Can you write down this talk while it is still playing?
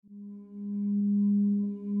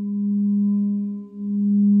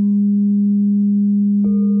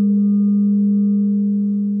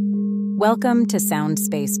Welcome to Sound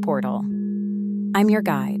Space Portal. I'm your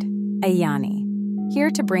guide, Ayani,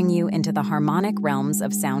 here to bring you into the harmonic realms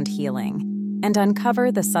of sound healing and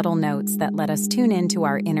uncover the subtle notes that let us tune into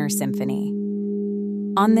our inner symphony.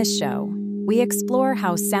 On this show, we explore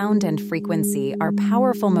how sound and frequency are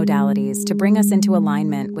powerful modalities to bring us into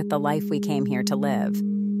alignment with the life we came here to live.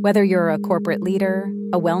 Whether you're a corporate leader,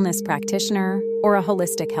 a wellness practitioner, or a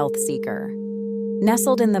holistic health seeker.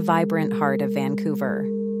 Nestled in the vibrant heart of Vancouver,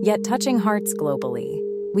 yet touching hearts globally,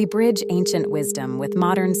 we bridge ancient wisdom with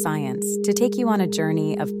modern science to take you on a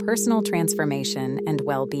journey of personal transformation and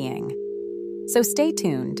well-being. So stay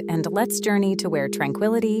tuned and let's journey to where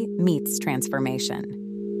tranquility meets transformation.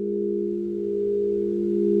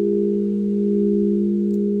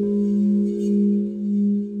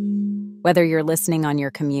 Whether you're listening on your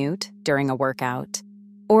commute, during a workout,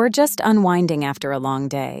 or just unwinding after a long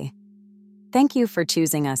day, thank you for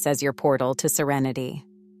choosing us as your portal to serenity.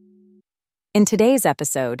 In today's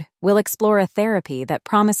episode, we'll explore a therapy that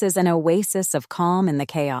promises an oasis of calm in the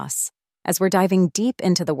chaos, as we're diving deep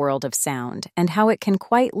into the world of sound and how it can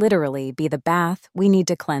quite literally be the bath we need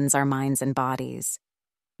to cleanse our minds and bodies.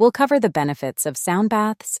 We'll cover the benefits of sound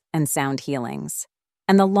baths and sound healings,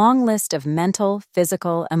 and the long list of mental,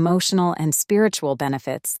 physical, emotional, and spiritual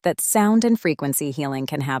benefits that sound and frequency healing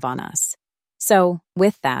can have on us. So,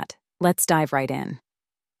 with that, let's dive right in.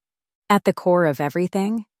 At the core of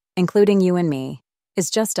everything, including you and me,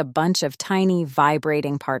 is just a bunch of tiny,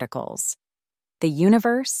 vibrating particles. The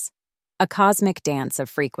universe, a cosmic dance of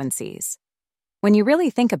frequencies. When you really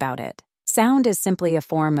think about it, sound is simply a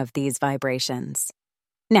form of these vibrations.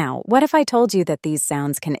 Now, what if I told you that these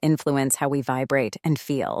sounds can influence how we vibrate and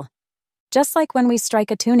feel? Just like when we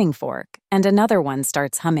strike a tuning fork and another one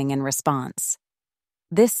starts humming in response.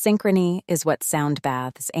 This synchrony is what sound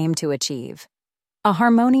baths aim to achieve. A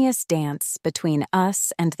harmonious dance between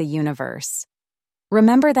us and the universe.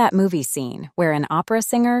 Remember that movie scene where an opera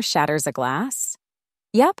singer shatters a glass?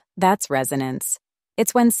 Yep, that's resonance.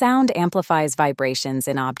 It's when sound amplifies vibrations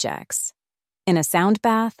in objects. In a sound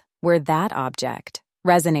bath, we're that object,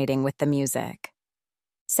 resonating with the music.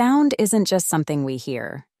 Sound isn't just something we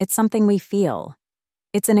hear, it's something we feel.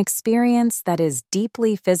 It's an experience that is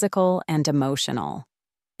deeply physical and emotional.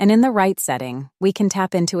 And in the right setting, we can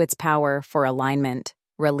tap into its power for alignment,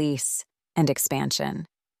 release, and expansion.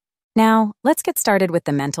 Now, let's get started with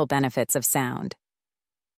the mental benefits of sound.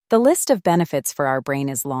 The list of benefits for our brain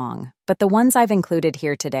is long, but the ones I've included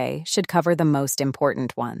here today should cover the most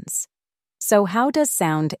important ones. So how does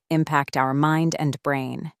sound impact our mind and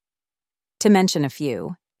brain? To mention a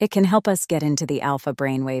few, it can help us get into the alpha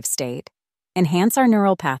brainwave state, enhance our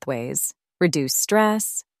neural pathways, reduce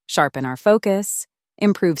stress, sharpen our focus,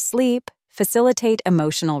 improve sleep, facilitate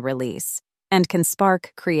emotional release, and can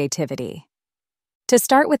spark creativity. To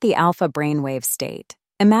start with the alpha brainwave state,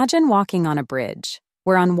 imagine walking on a bridge,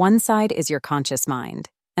 where on one side is your conscious mind,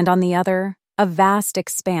 and on the other, a vast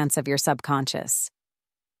expanse of your subconscious.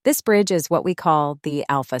 This bridge is what we call the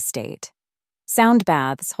alpha state. Sound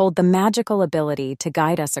baths hold the magical ability to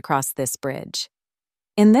guide us across this bridge.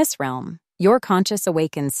 In this realm, your conscious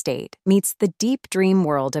awakened state meets the deep dream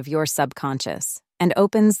world of your subconscious and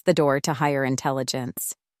opens the door to higher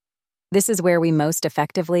intelligence. This is where we most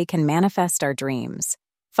effectively can manifest our dreams,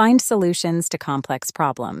 find solutions to complex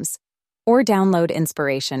problems, or download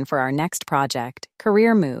inspiration for our next project,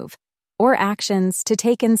 career move, or actions to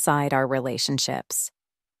take inside our relationships.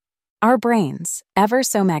 Our brains, ever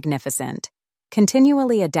so magnificent,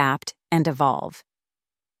 continually adapt and evolve.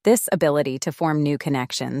 This ability to form new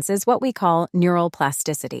connections is what we call neural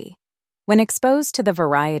plasticity. When exposed to the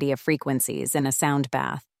variety of frequencies in a sound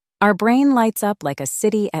bath, our brain lights up like a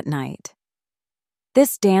city at night.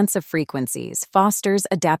 This dance of frequencies fosters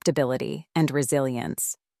adaptability and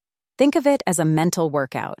resilience. Think of it as a mental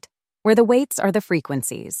workout, where the weights are the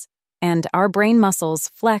frequencies, and our brain muscles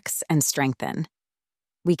flex and strengthen.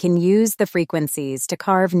 We can use the frequencies to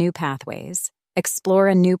carve new pathways, explore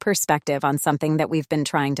a new perspective on something that we've been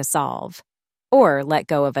trying to solve, or let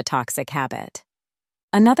go of a toxic habit.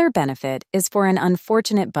 Another benefit is for an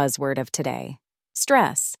unfortunate buzzword of today,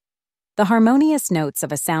 stress. The harmonious notes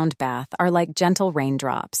of a sound bath are like gentle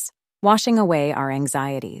raindrops, washing away our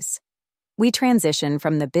anxieties. We transition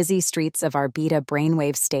from the busy streets of our beta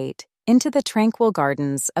brainwave state into the tranquil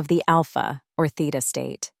gardens of the alpha or theta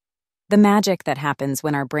state. The magic that happens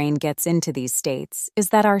when our brain gets into these states is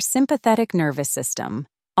that our sympathetic nervous system,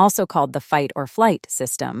 also called the fight or flight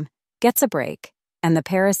system, gets a break, and the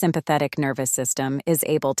parasympathetic nervous system is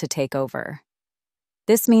able to take over.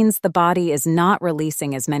 This means the body is not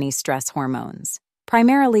releasing as many stress hormones,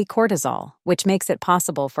 primarily cortisol, which makes it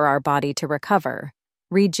possible for our body to recover,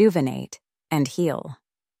 rejuvenate, and heal.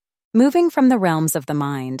 Moving from the realms of the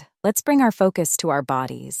mind, let's bring our focus to our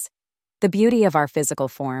bodies. The beauty of our physical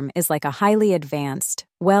form is like a highly advanced,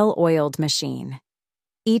 well-oiled machine.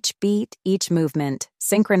 Each beat, each movement,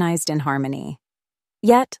 synchronized in harmony.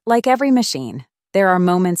 Yet, like every machine, there are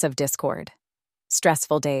moments of discord.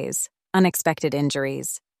 Stressful days, unexpected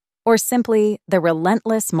injuries, or simply the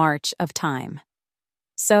relentless march of time.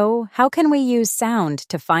 So, how can we use sound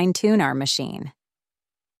to fine-tune our machine?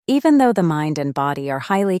 Even though the mind and body are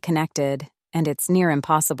highly connected, and it's near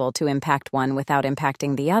impossible to impact one without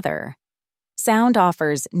impacting the other, sound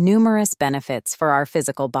offers numerous benefits for our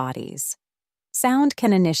physical bodies. Sound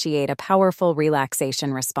can initiate a powerful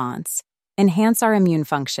relaxation response, enhance our immune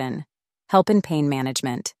function, help in pain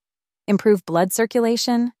management, improve blood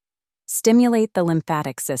circulation, stimulate the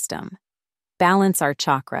lymphatic system, balance our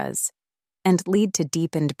chakras, and lead to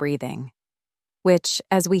deepened breathing, which,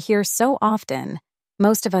 as we hear so often,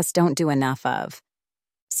 most of us don't do enough of.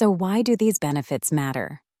 So why do these benefits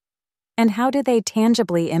matter? And how do they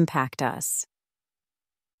tangibly impact us?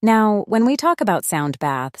 Now, when we talk about sound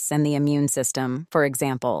baths and the immune system, for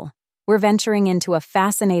example, we're venturing into a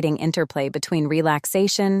fascinating interplay between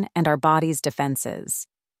relaxation and our body's defenses.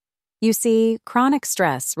 You see, chronic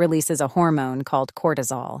stress releases a hormone called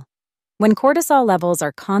cortisol. When cortisol levels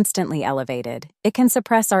are constantly elevated, it can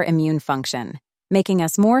suppress our immune function, making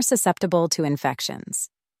us more susceptible to infections.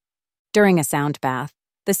 During a sound bath,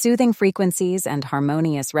 the soothing frequencies and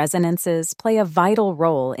harmonious resonances play a vital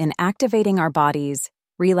role in activating our body's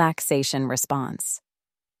relaxation response.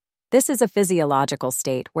 This is a physiological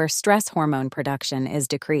state where stress hormone production is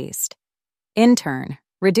decreased. In turn,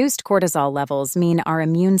 reduced cortisol levels mean our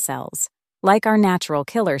immune cells, like our natural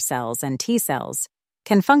killer cells and T cells,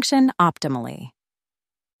 can function optimally.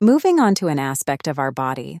 Moving on to an aspect of our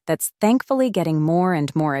body that's thankfully getting more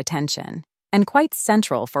and more attention, and quite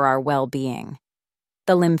central for our well-being: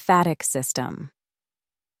 the lymphatic system.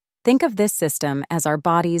 Think of this system as our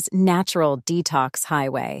body's natural detox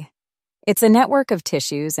highway. It's a network of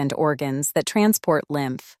tissues and organs that transport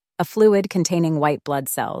lymph, a fluid containing white blood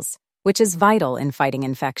cells, which is vital in fighting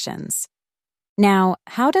infections. Now,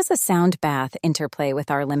 how does a sound bath interplay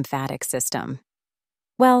with our lymphatic system?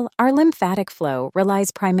 Well, our lymphatic flow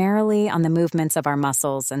relies primarily on the movements of our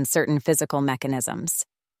muscles and certain physical mechanisms.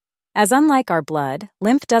 As unlike our blood,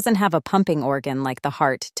 lymph doesn't have a pumping organ like the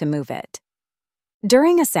heart to move it.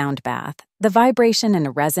 During a sound bath, the vibration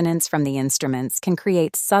and resonance from the instruments can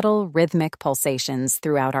create subtle rhythmic pulsations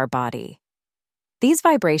throughout our body. These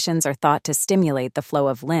vibrations are thought to stimulate the flow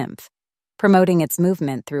of lymph, promoting its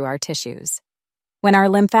movement through our tissues. When our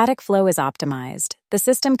lymphatic flow is optimized, the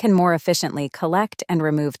system can more efficiently collect and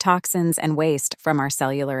remove toxins and waste from our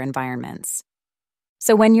cellular environments.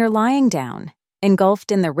 So when you're lying down,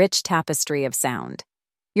 engulfed in the rich tapestry of sound,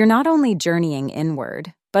 you're not only journeying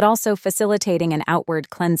inward, but also facilitating an outward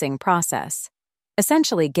cleansing process,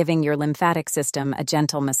 essentially giving your lymphatic system a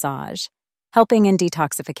gentle massage, helping in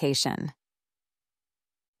detoxification.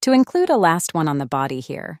 To include a last one on the body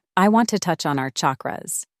here, I want to touch on our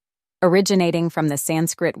chakras. Originating from the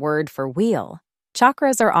Sanskrit word for wheel,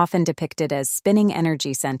 chakras are often depicted as spinning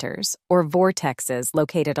energy centers or vortexes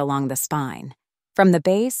located along the spine, from the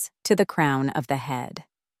base to the crown of the head.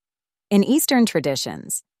 In Eastern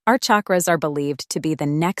traditions, our chakras are believed to be the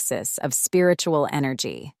nexus of spiritual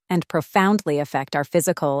energy and profoundly affect our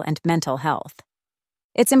physical and mental health.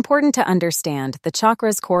 It's important to understand the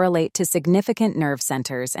chakras correlate to significant nerve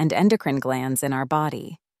centers and endocrine glands in our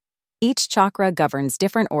body. Each chakra governs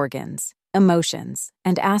different organs, emotions,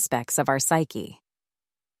 and aspects of our psyche.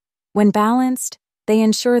 When balanced, they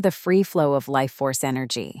ensure the free flow of life force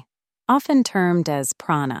energy, often termed as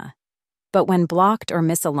prana. But when blocked or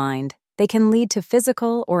misaligned, they can lead to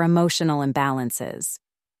physical or emotional imbalances.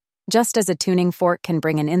 Just as a tuning fork can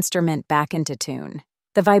bring an instrument back into tune,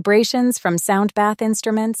 the vibrations from sound bath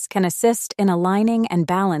instruments can assist in aligning and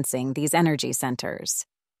balancing these energy centers.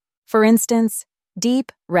 For instance,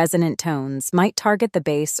 deep, resonant tones might target the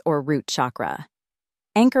base or root chakra,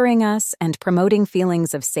 anchoring us and promoting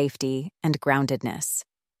feelings of safety and groundedness.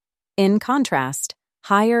 In contrast,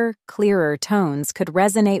 higher, clearer tones could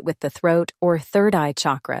resonate with the throat or third eye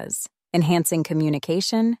chakras, enhancing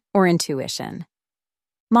communication or intuition.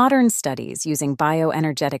 Modern studies using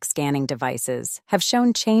bioenergetic scanning devices have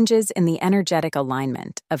shown changes in the energetic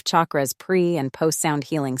alignment of chakras pre- and post-sound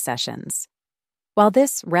healing sessions. While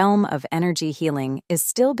this realm of energy healing is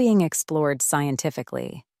still being explored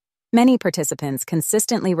scientifically, many participants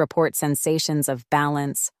consistently report sensations of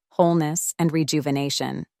balance, wholeness, and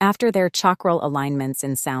rejuvenation after their chakral alignments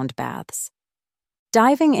in sound baths.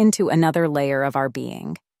 Diving into another layer of our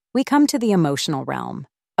being, we come to the emotional realm,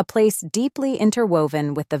 a place deeply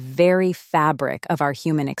interwoven with the very fabric of our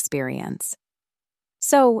human experience.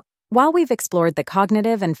 So, while we've explored the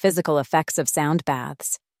cognitive and physical effects of sound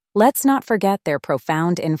baths, let's not forget their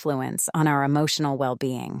profound influence on our emotional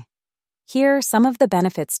well-being. Here, some of the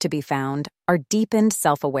benefits to be found are deepened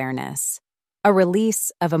self-awareness, a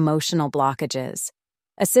release of emotional blockages,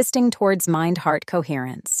 assisting towards mind-heart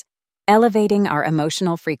coherence, elevating our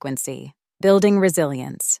emotional frequency, building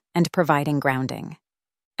resilience, and providing grounding.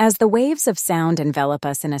 As the waves of sound envelop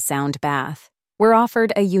us in a sound bath, we're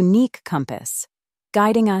offered a unique compass,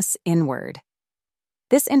 guiding us inward.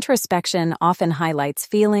 This introspection often highlights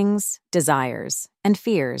feelings, desires, and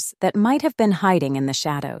fears that might have been hiding in the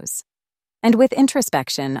shadows. And with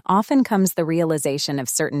introspection often comes the realization of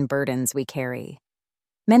certain burdens we carry.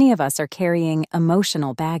 Many of us are carrying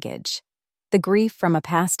emotional baggage, the grief from a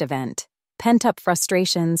past event, pent-up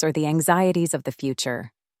frustrations, or the anxieties of the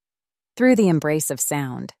future. Through the embrace of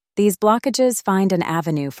sound, these blockages find an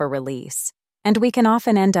avenue for release, and we can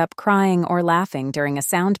often end up crying or laughing during a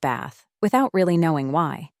sound bath without really knowing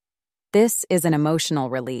why. This is an emotional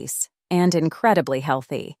release, and incredibly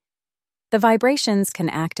healthy. The vibrations can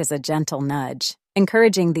act as a gentle nudge,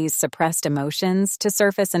 encouraging these suppressed emotions to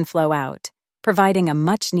surface and flow out, providing a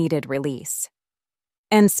much-needed release.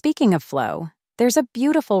 And speaking of flow, there's a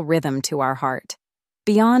beautiful rhythm to our heart,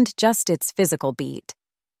 beyond just its physical beat.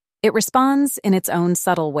 It responds in its own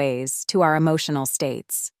subtle ways to our emotional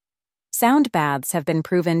states. Sound baths have been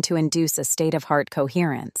proven to induce a state of heart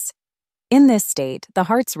coherence. In this state, the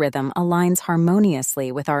heart's rhythm aligns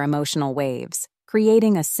harmoniously with our emotional waves,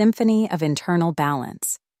 creating a symphony of internal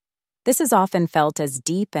balance. This is often felt as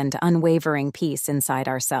deep and unwavering peace inside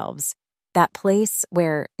ourselves, that place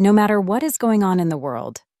where, no matter what is going on in the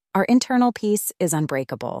world, our internal peace is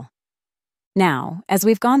unbreakable. Now, as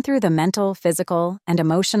we've gone through the mental, physical, and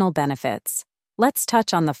emotional benefits, let's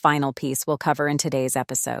touch on the final piece we'll cover in today's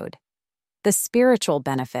episode: the spiritual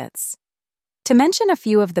benefits. To mention a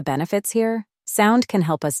few of the benefits here, sound can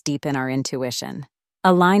help us deepen our intuition,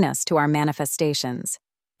 align us to our manifestations,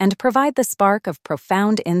 and provide the spark of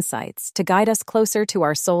profound insights to guide us closer to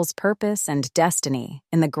our soul's purpose and destiny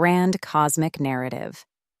in the grand cosmic narrative.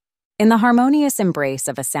 In the harmonious embrace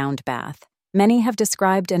of a sound bath, many have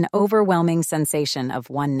described an overwhelming sensation of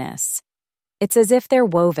oneness. It's as if they're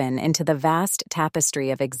woven into the vast tapestry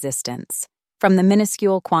of existence, from the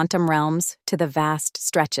minuscule quantum realms to the vast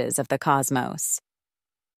stretches of the cosmos.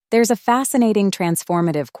 There's a fascinating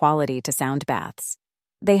transformative quality to sound baths.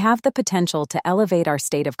 They have the potential to elevate our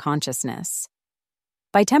state of consciousness.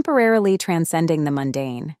 By temporarily transcending the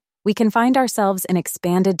mundane, we can find ourselves in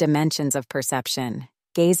expanded dimensions of perception,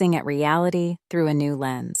 gazing at reality through a new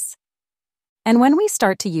lens. And when we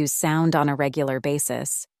start to use sound on a regular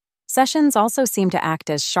basis, sessions also seem to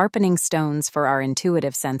act as sharpening stones for our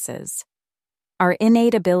intuitive senses. Our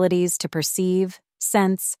innate abilities to perceive,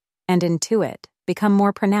 sense, and intuit become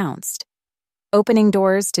more pronounced, opening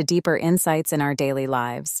doors to deeper insights in our daily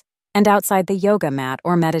lives and outside the yoga mat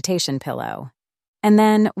or meditation pillow. And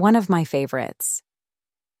then one of my favorites: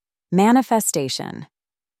 manifestation.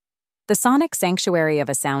 The sonic sanctuary of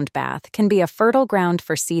a sound bath can be a fertile ground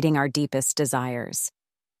for seeding our deepest desires.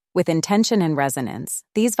 With intention and resonance,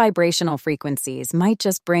 these vibrational frequencies might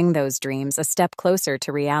just bring those dreams a step closer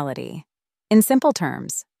to reality. In simple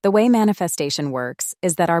terms, the way manifestation works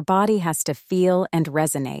is that our body has to feel and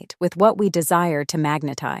resonate with what we desire to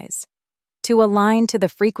magnetize, to align to the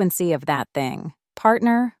frequency of that thing,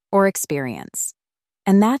 partner, or experience.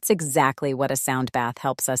 And that's exactly what a sound bath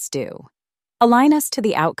helps us do. Align us to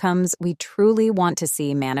the outcomes we truly want to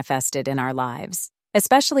see manifested in our lives,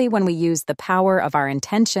 especially when we use the power of our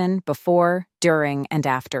intention before, during, and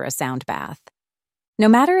after a sound bath. No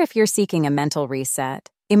matter if you're seeking a mental reset,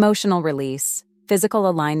 emotional release, physical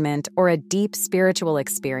alignment, or a deep spiritual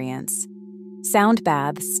experience, sound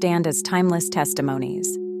baths stand as timeless testimonies.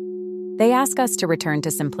 They ask us to return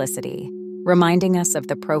to simplicity, reminding us of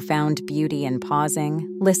the profound beauty in pausing,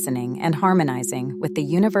 listening, and harmonizing with the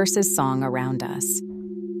universe's song around us.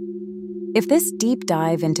 If this deep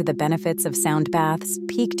dive into the benefits of sound baths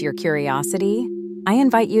piqued your curiosity, I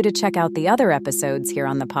invite you to check out the other episodes here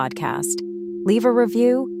on the podcast, leave a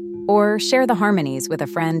review, or share the harmonies with a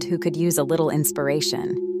friend who could use a little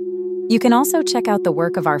inspiration. You can also check out the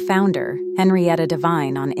work of our founder, Henrietta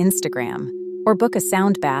Devine, on Instagram, or book a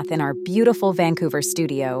sound bath in our beautiful Vancouver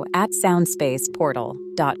studio at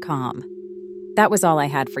soundspaceportal.com. That was all I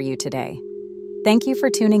had for you today. Thank you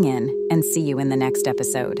for tuning in, and see you in the next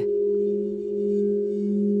episode.